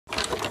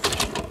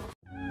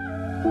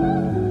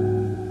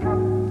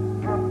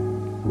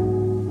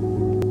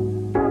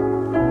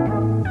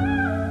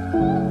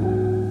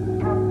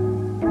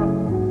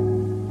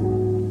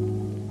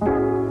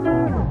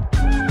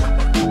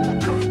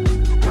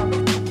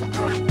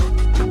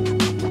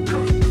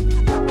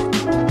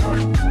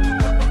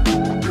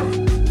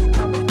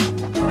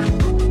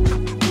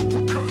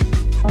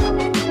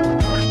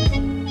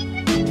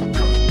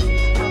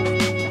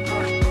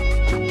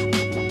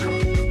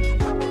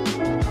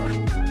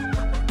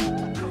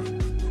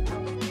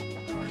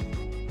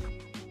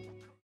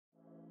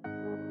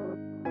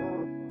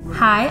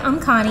Hi, I'm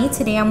Connie.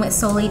 Today I'm with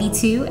Soul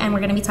 82 and we're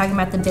going to be talking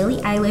about the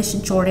Billie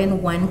Eilish Jordan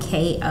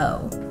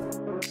 1KO.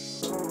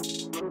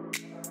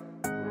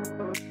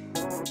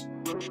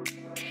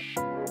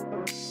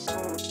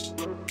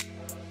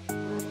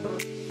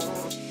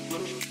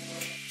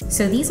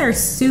 So these are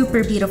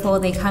super beautiful.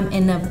 They come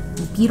in a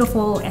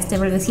beautiful este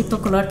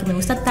verdecito color que me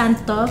gusta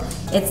tanto.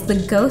 It's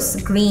the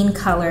ghost green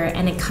color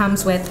and it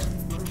comes with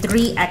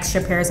 3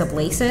 extra pairs of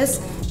laces.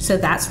 So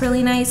that's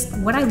really nice.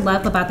 What I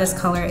love about this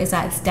color is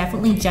that it's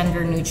definitely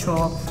gender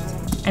neutral.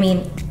 I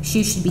mean,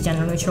 shoes should be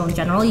gender neutral in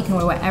general. You can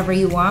wear whatever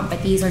you want,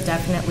 but these are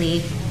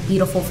definitely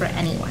beautiful for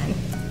anyone.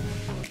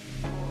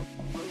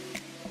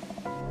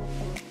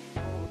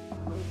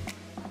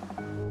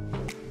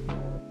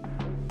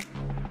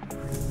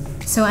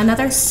 So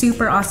another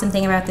super awesome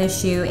thing about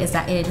this shoe is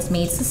that it is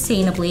made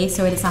sustainably.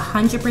 So it is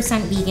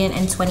 100% vegan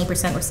and 20%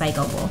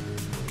 recyclable.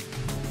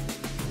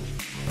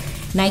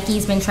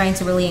 Nike's been trying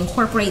to really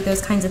incorporate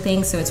those kinds of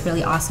things, so it's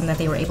really awesome that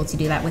they were able to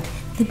do that with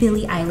the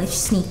Billie Eilish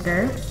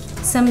sneaker.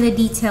 Some of the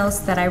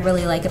details that I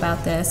really like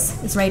about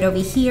this is right over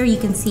here. You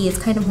can see it's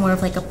kind of more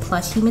of like a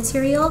plushy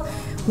material.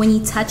 When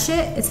you touch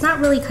it, it's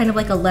not really kind of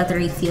like a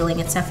leathery feeling.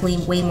 It's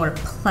definitely way more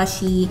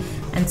plushy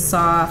and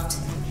soft.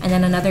 And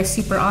then another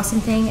super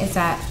awesome thing is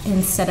that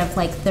instead of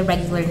like the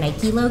regular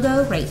Nike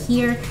logo right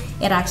here,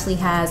 it actually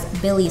has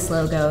Billie's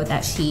logo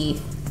that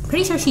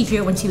pretty sure she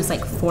drew when she was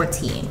like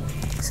 14.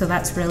 So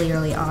that's really,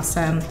 really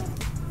awesome.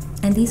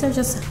 And these are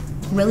just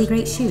really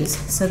great shoes.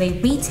 So they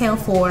retail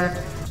for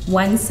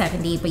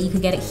 $170, but you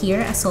could get it here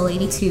at Soul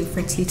 82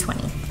 for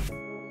 $220.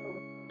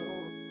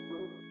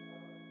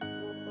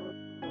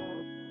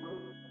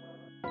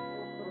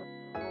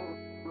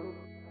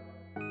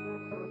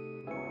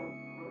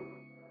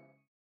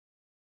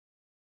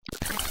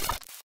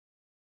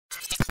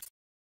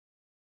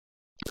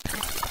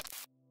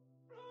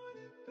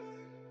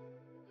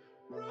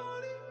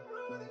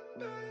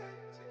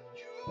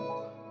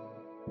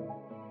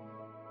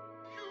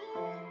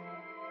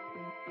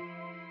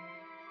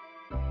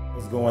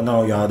 What's going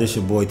on, y'all? This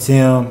your boy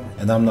Tim,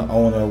 and I'm the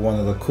owner of one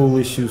of the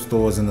coolest shoe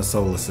stores in the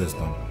solar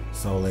system,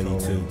 Soul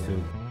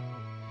 82.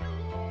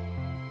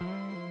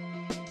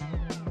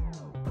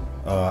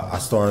 I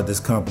started this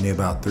company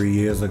about 3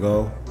 years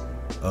ago.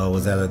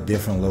 Was at a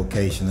different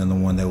location than the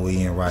one that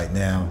we in right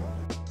now,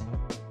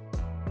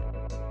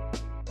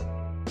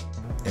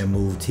 and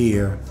moved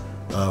here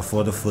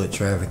for the foot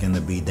traffic and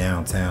to be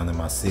downtown in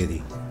my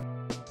city.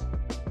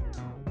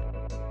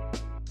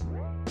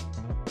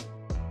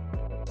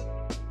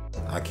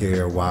 I carry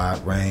a wide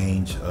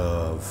range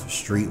of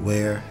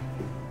streetwear,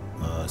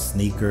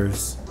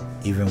 sneakers,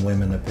 even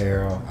women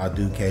apparel. I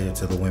do cater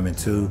to the women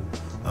too.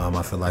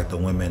 I feel like the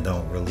women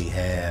don't really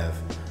have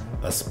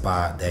a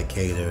spot that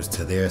caters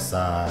to their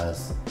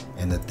size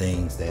and the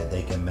things that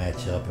they can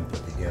match up and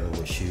put together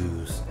with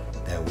shoes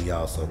that we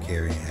also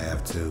carry and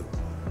have too.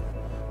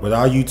 With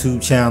our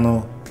YouTube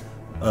channel,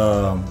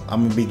 I'm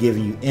gonna be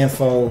giving you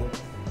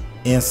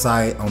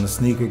insight on the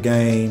sneaker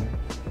game.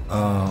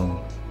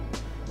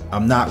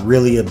 I'm not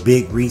really a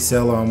big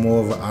reseller, I'm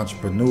more of an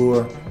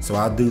entrepreneur, so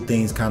I do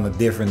things kind of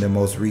different than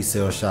most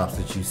resale shops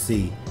that you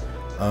see.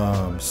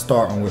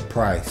 Starting with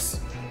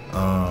price.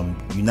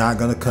 You're not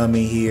gonna come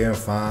in here and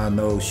find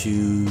those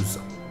shoes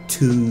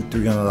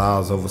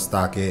 $200-300 over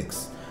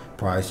StockX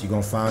price. You're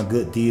gonna find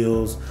good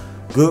deals,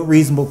 good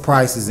reasonable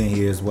prices in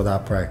here is what I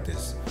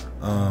practice.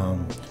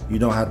 You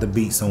don't have to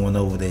beat someone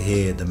over the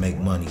head to make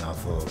money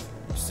off of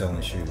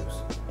selling shoes.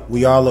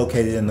 We are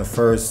located in the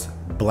first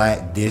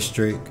black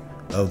district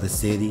of the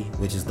city,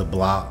 which is the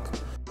Block.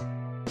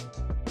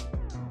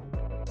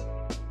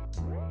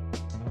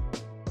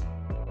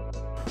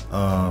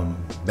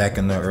 Back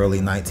in the early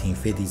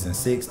 1950s and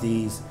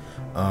 60s,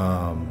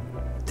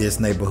 this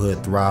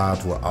neighborhood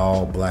thrived with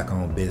all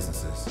black-owned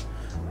businesses.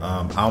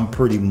 I'm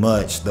pretty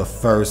much the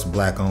first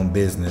black-owned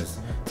business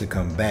to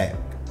come back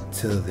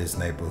to this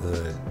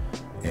neighborhood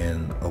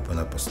and open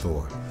up a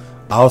store.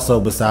 Also,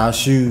 besides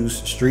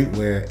shoes,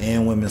 streetwear,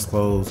 and women's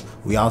clothes,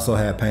 we also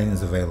have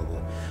paintings available.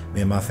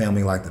 Me and my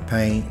family like to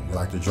paint, we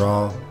like to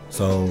draw,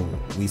 so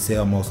we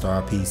sell most of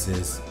our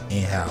pieces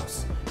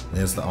in-house.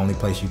 That's the only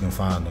place you can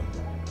find them.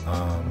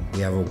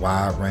 We have a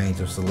wide range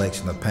of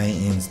selection of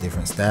paintings,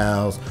 different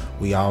styles.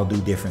 We all do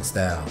different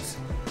styles.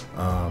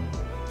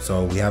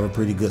 So we have a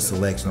pretty good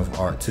selection of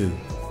art too.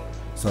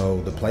 So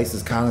the place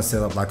is kind of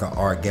set up like an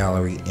art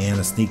gallery and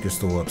a sneaker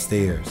store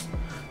upstairs.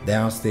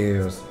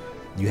 Downstairs,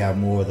 you have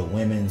more of the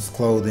women's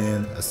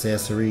clothing,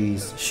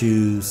 accessories,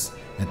 shoes,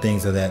 and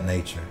things of that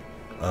nature.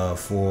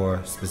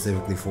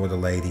 Specifically for the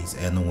ladies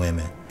and the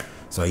women.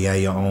 So yeah,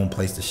 your own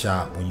place to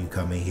shop when you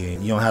come in here.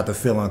 You don't have to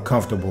feel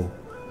uncomfortable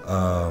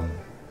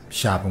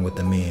shopping with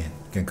the men.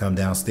 You can come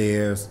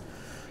downstairs,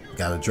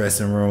 got a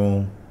dressing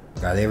room,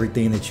 got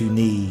everything that you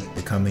need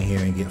to come in here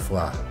and get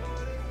fly.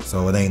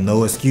 So it ain't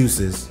no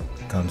excuses,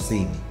 come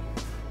see me.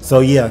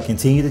 So yeah,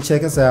 continue to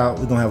check us out.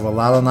 We're gonna have a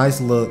lot of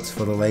nice looks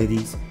for the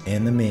ladies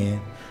and the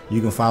men. You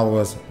can follow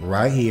us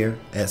right here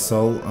at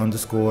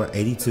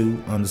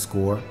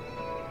Soul_82_.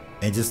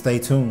 And just stay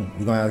tuned.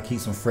 We're gonna have to keep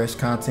some fresh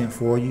content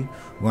for you.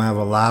 We're gonna have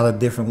a lot of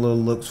different little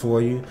looks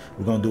for you.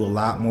 We're gonna do a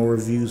lot more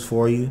reviews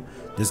for you.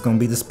 This is gonna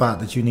be the spot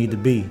that you need to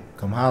be.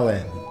 Come holler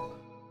at me.